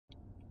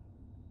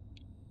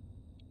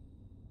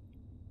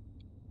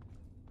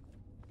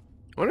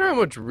I wonder how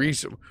much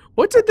research.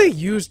 What did they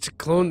use to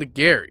clone the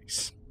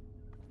Garys?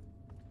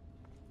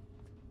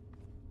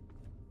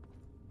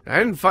 I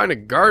didn't find a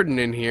garden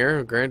in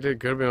here. Granted, it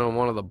could have been on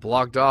one of the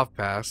blocked off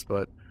paths,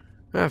 but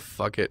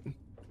fuck it.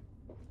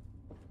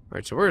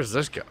 Alright, so where does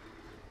this go?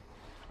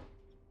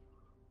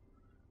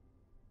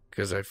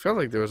 Because I felt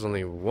like there was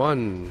only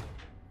one.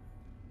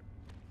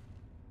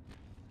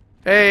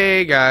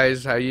 Hey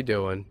guys, how you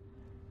doing?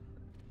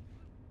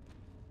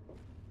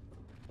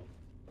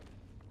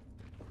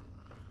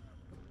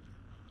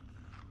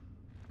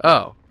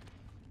 Oh,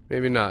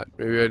 maybe not.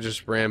 Maybe I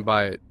just ran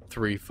by it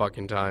 3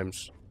 fucking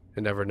times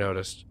and never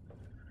noticed.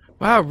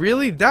 Wow,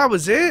 really? That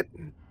was it?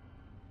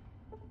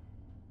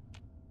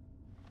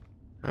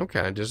 I'm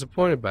kind of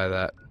disappointed by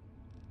that.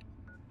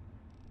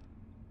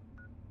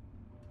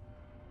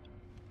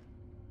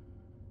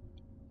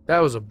 That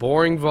was a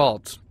boring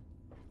vault.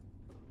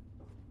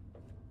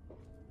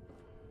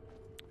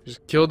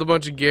 Just killed a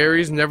bunch of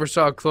Garys, never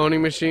saw a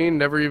cloning machine,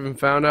 never even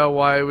found out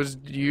why it was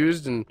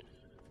used, and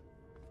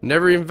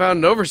never even found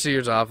an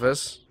overseer's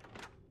office.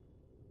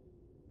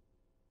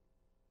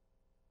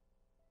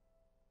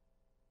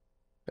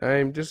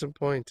 I'm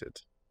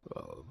disappointed.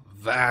 Well,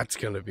 that's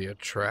gonna be a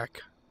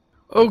trek.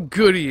 Oh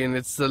goody, and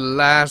it's the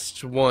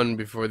last one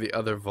before the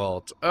other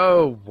vault.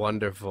 Oh,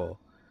 wonderful.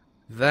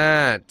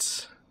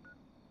 That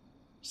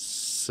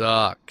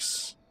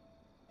sucks.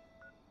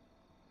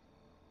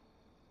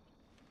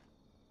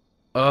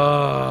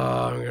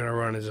 Oh, I'm gonna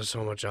run into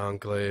so much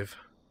Enclave.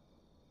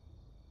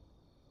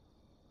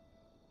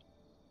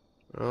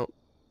 Well,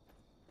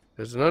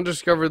 there's an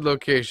undiscovered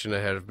location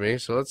ahead of me,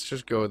 so let's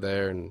just go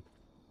there and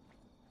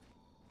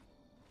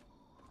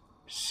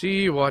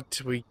see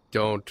what we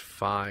don't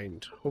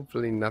find.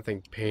 Hopefully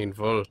nothing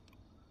painful.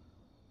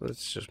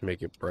 Let's just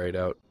make it bright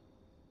out.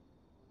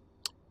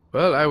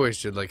 Well, I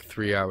wasted like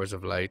 3 hours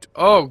of light.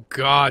 Oh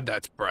god,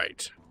 that's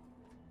bright.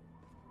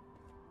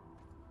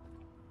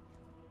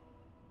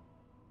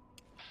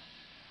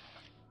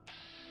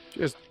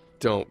 Just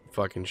don't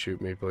fucking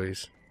shoot me,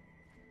 please.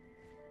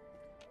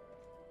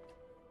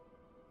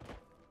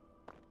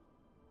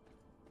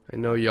 I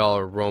know y'all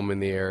are roaming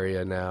the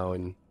area now,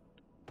 and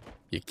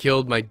you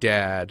killed my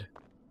dad,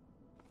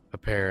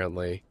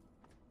 apparently.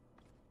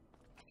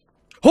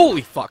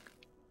 Holy fuck!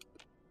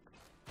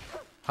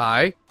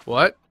 Hi?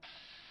 What?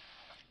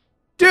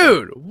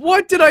 Dude,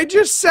 what did I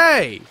just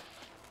say?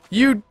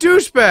 You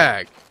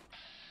douchebag!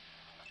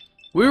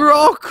 We were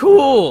all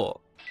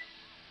cool!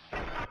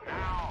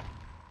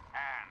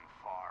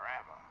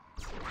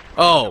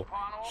 Oh,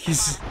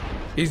 he's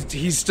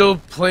still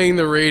playing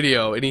the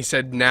radio, and he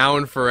said now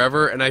and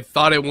forever, and I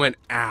thought it went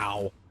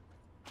ow.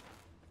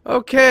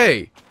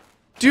 Okay,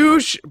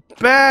 douche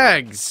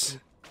bags.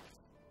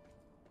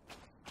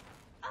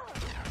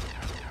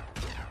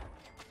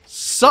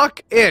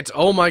 Suck it.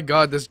 Oh my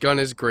god, this gun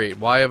is great.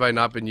 Why have I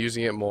not been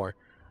using it more?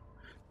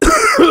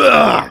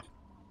 Because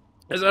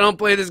I don't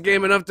play this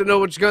game enough to know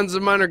which guns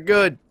of mine are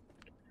good.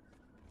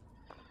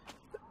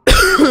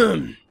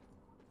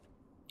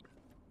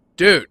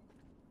 Dude,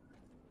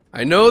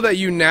 I know that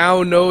you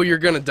now know you're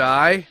gonna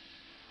die,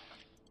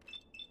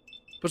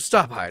 but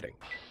stop hiding.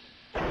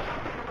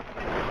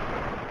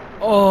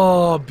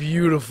 Oh,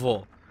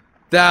 beautiful.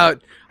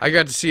 That, I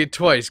got to see it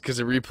twice because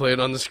it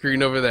replayed on the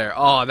screen over there.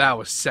 Oh, that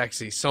was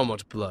sexy. So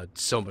much blood.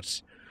 So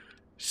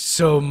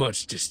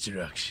much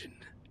destruction.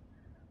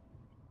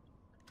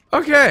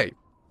 Okay.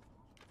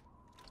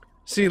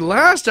 See,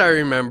 last I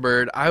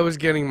remembered, I was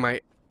getting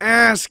my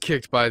ass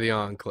kicked by the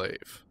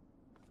Enclave.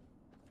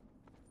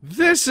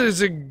 This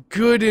is a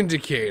good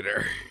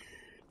indicator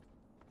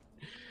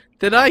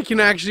that I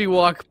can actually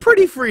walk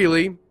pretty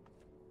freely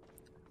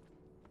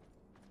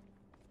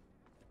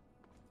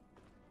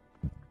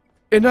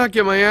and not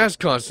get my ass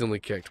constantly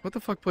kicked. What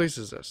the fuck place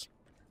is this?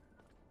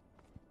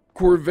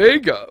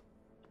 Corvega.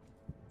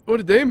 What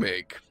did they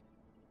make?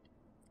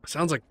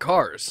 Sounds like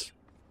cars.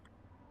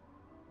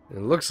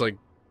 It looks like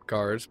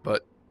cars,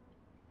 but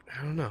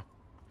I don't know.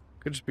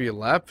 Could just be a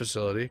lab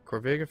facility.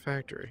 Corvega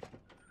factory.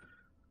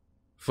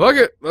 Fuck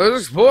it.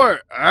 Let's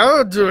explore. I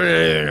don't do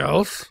anything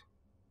else.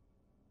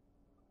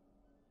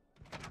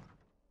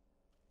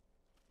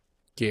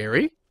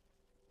 Gary?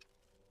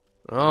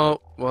 Oh,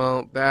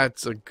 well,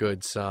 that's a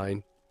good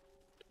sign.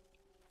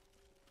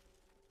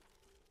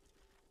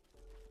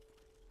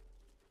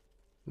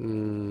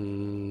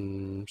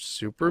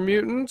 Super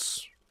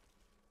mutants?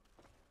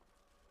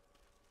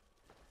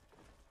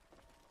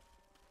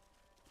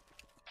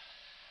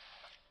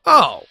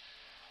 Oh!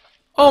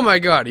 Oh my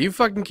god, are you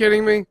fucking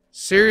kidding me?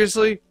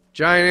 Seriously?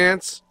 Giant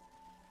ants?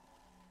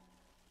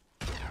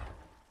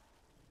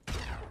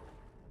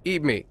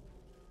 Eat me.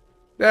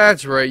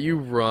 That's right, you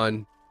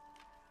run.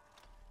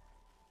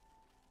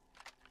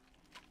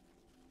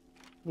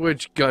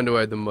 Which gun do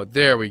I have the most?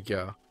 There we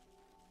go.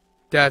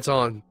 That's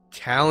on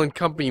Talon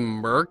Company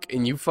Merc,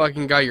 and you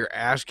fucking got your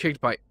ass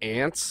kicked by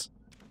ants?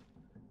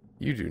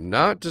 You do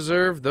not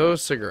deserve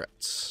those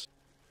cigarettes.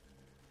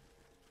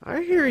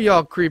 I hear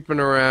y'all creeping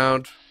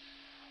around.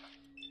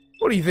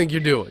 What do you think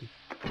you're doing?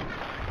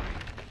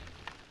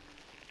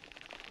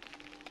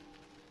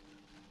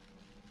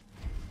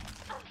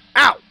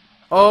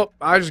 Oh,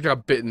 I just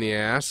got bit in the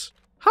ass.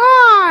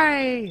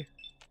 Hi!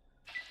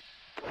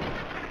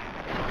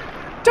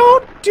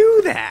 Don't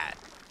do that!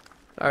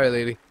 Alright,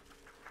 lady.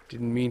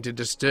 Didn't mean to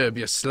disturb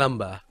your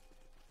slumber.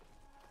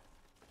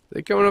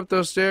 They coming up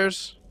those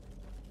stairs?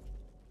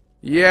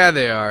 Yeah,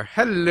 they are.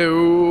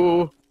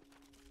 Hello!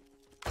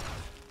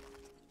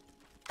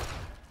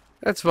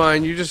 That's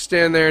fine. You just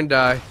stand there and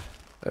die.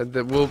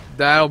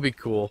 That'll be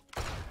cool.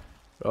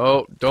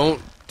 Oh,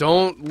 don't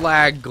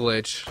lag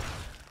glitch.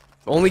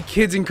 Only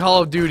kids in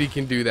Call of Duty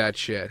can do that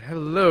shit.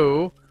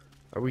 Hello?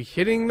 Are we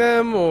hitting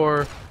them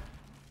or...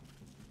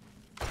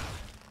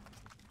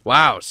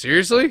 Wow,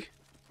 seriously?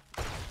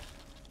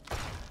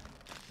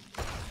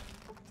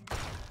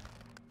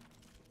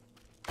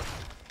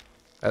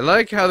 I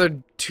like how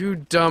they're too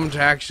dumb to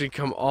actually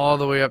come all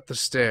the way up the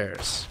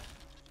stairs.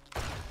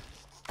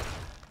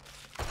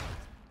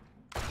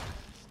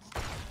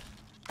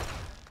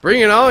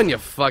 Bring it on, you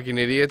fucking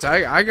idiots.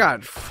 I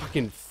got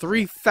fucking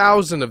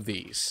 3,000 of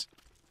these.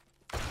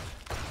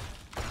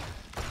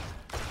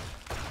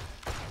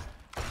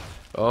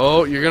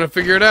 Oh, you're gonna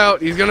figure it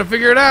out. He's gonna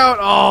figure it out.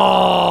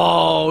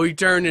 Oh, he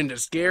turned into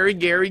Scary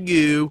Gary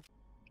Goo.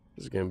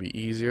 This is gonna be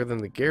easier than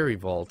the Gary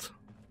Vault.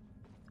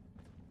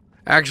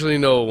 Actually,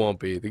 no, it won't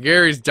be. The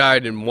Garys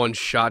died in one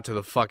shot to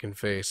the fucking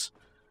face.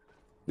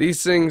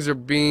 These things are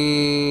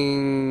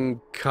being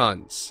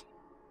cunts.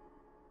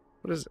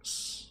 What is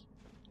this?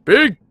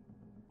 Big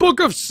Book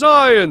of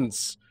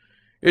Science!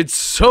 It's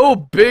so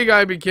big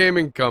I became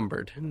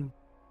encumbered.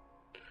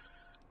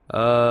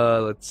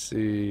 Let's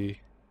see.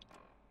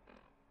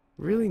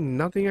 Really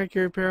nothing I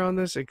can repair on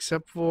this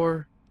except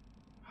for...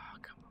 Oh,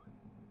 come on.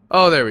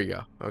 Oh, there we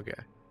go. Okay.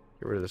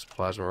 Get rid of this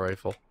plasma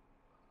rifle.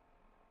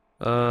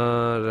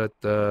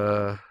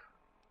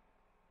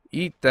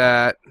 Eat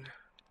that.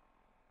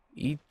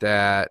 Eat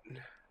that.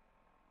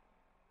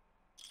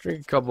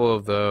 Drink a couple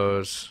of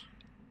those.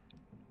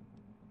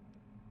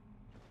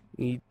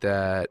 Eat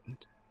that.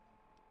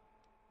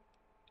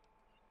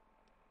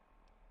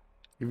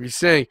 If you're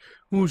saying,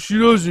 well, she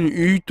doesn't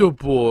eat the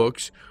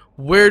books,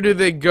 where do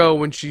they go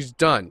when she's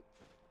done?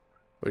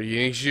 Well, you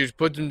think she just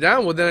put them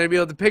down? Well, then I'd be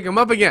able to pick them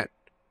up again.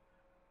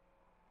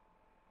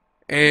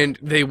 And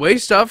they weigh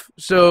stuff,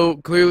 so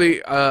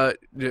clearly, and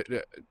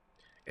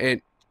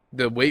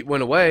the weight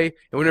went away.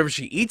 And whenever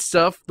she eats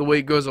stuff, the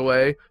weight goes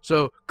away.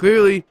 So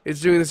clearly,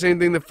 it's doing the same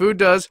thing the food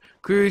does.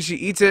 Clearly, she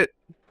eats it.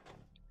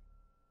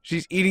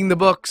 She's eating the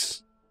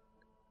books.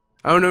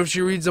 I don't know if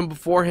she reads them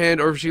beforehand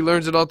or if she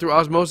learns it all through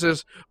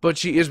osmosis, but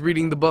she is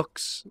reading the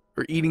books,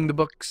 or eating the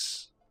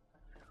books.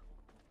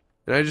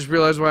 And I just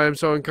realized why I'm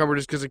so encumbered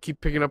is because I keep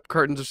picking up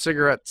cartons of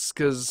cigarettes,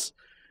 because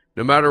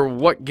no matter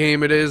what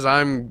game it is,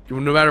 no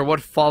matter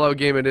what Fallout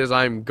game it is,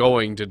 I'm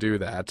going to do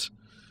that.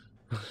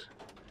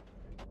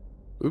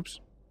 Oops.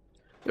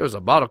 There was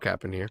a bottle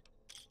cap in here.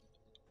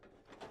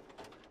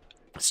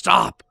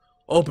 Stop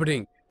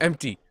opening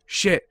empty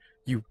shit,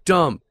 you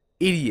dumb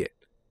idiot.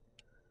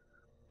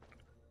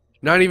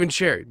 Not even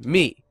Sherry.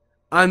 Me.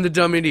 I'm the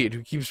dumb idiot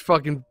who keeps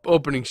fucking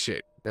opening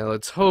shit. Now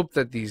let's hope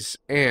that these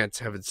ants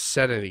haven't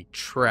set any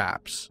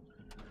traps.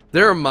 If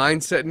there are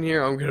mines set in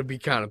here, I'm gonna be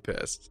kind of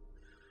pissed.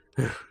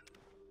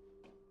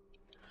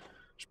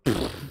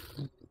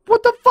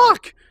 What the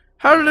fuck?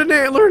 How did an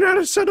ant learn how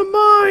to set a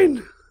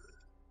mine?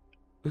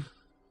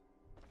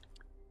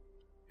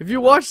 If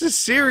you watch this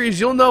series,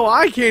 you'll know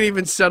I can't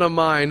even set a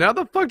mine. How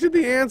the fuck did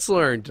the ants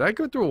learn? Did I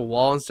go through a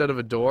wall instead of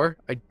a door?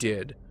 I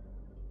did.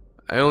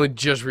 I only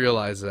just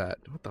realized that.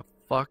 What the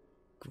fuck?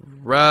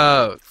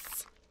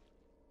 Gross.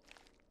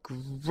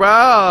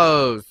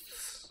 Gross.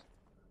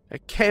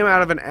 It came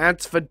out of an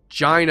ant's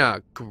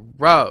vagina.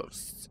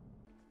 Gross.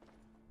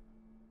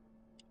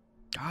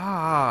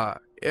 Ah.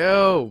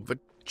 Ew.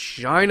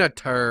 Vagina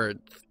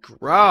turds.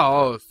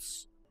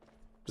 Gross.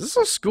 Is this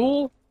a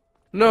school?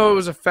 No, it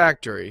was a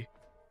factory.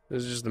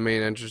 This is just the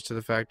main entrance to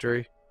the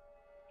factory.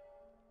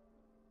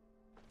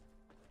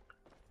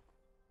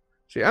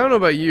 See, I don't know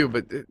about you,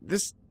 but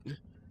this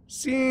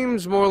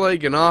seems more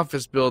like an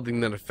office building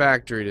than a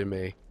factory to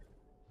me.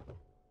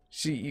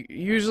 See,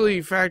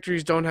 usually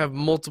factories don't have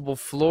multiple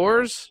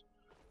floors.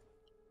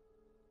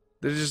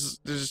 They're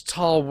just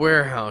tall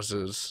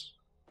warehouses.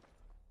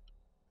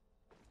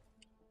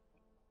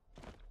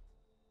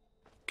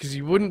 Because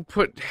you wouldn't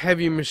put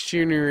heavy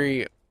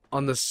machinery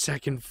on the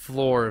second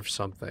floor of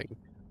something,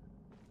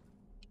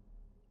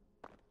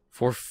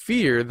 for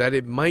fear that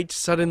it might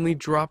suddenly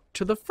drop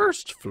to the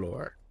first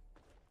floor.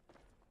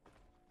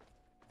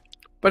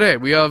 But hey,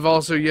 we have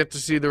also yet to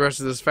see the rest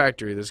of this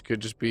factory. This could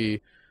just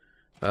be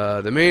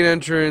the main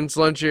entrance,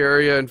 lunch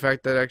area. In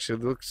fact, that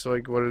actually looks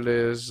like what it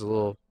is. A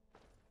little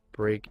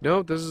break.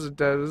 No, this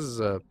is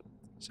a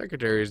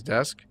secretary's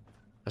desk.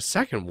 A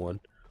second one.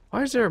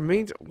 Why is there a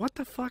main? What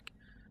the fuck?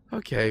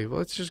 Okay, well,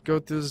 let's just go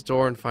through this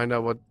door and find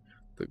out what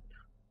the...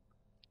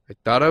 I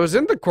thought I was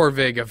in the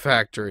Corvega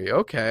factory.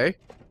 Okay.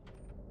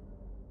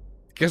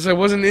 Guess I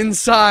wasn't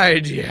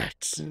inside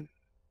yet,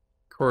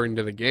 according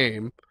to the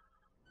game.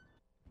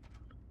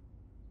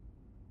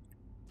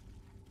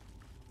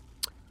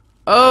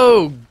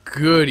 Oh,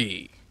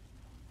 goody.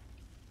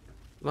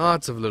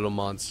 Lots of little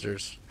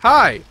monsters.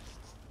 Hi!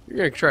 You're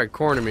gonna try to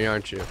corner me,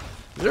 aren't you?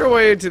 Is there a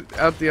way to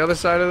out the other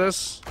side of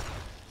this?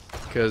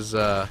 Because,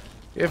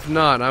 if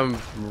not, I'm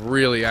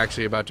really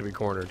actually about to be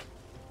cornered.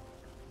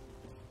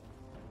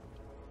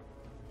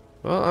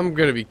 Well, I'm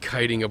gonna be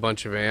kiting a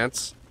bunch of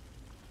ants.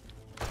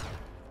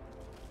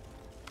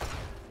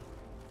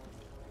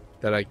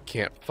 That I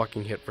can't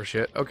fucking hit for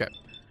shit. Okay.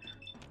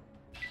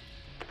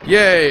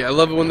 Yay! I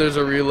love it when there's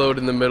a reload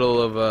in the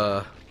middle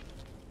of,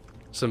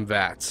 some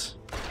vats.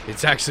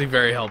 It's actually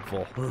very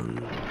helpful.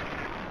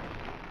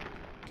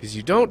 Because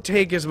you don't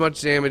take as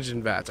much damage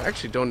in vats. I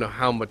actually don't know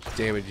how much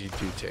damage you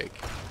do take.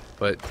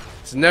 But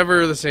it's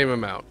never the same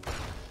amount.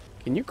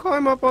 Can you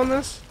climb up on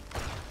this?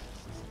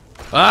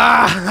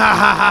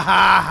 Ah!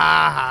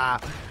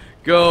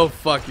 Go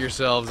fuck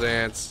yourselves,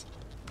 ants.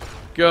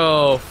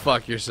 Go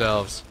fuck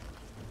yourselves.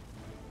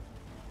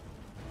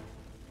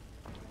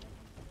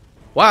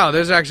 Wow,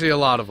 there's actually a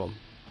lot of them.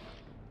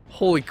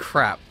 Holy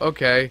crap.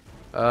 Okay.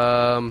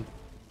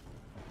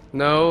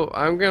 No,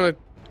 I'm gonna...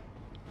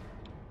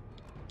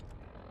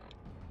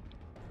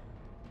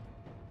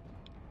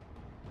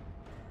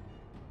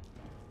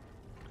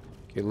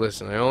 Okay,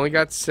 listen, I only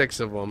got 6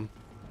 of them.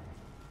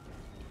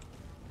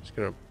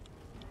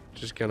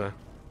 Just gonna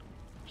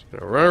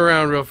run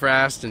around real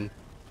fast and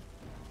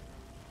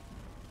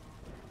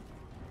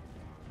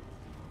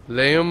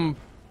lay them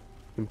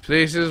in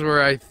places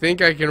where I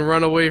think I can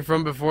run away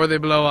from before they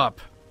blow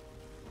up.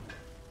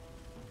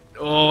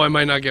 Oh, I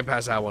might not get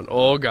past that one.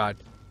 Oh, God.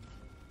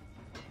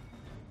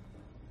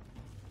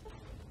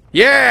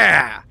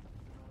 Yeah!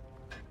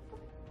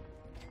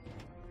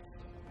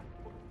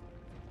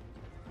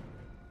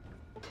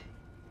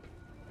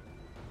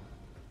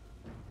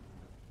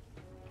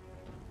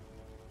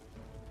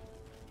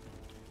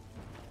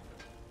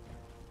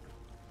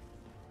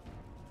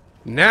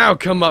 Now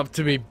come up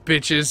to me,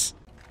 bitches.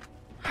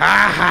 Ha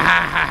ha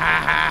ha ha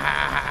ha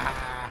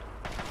ha.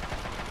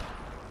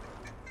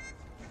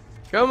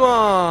 Come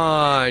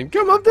on.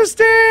 Come up the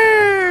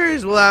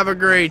stairs. We'll have a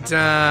great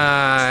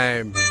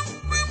time.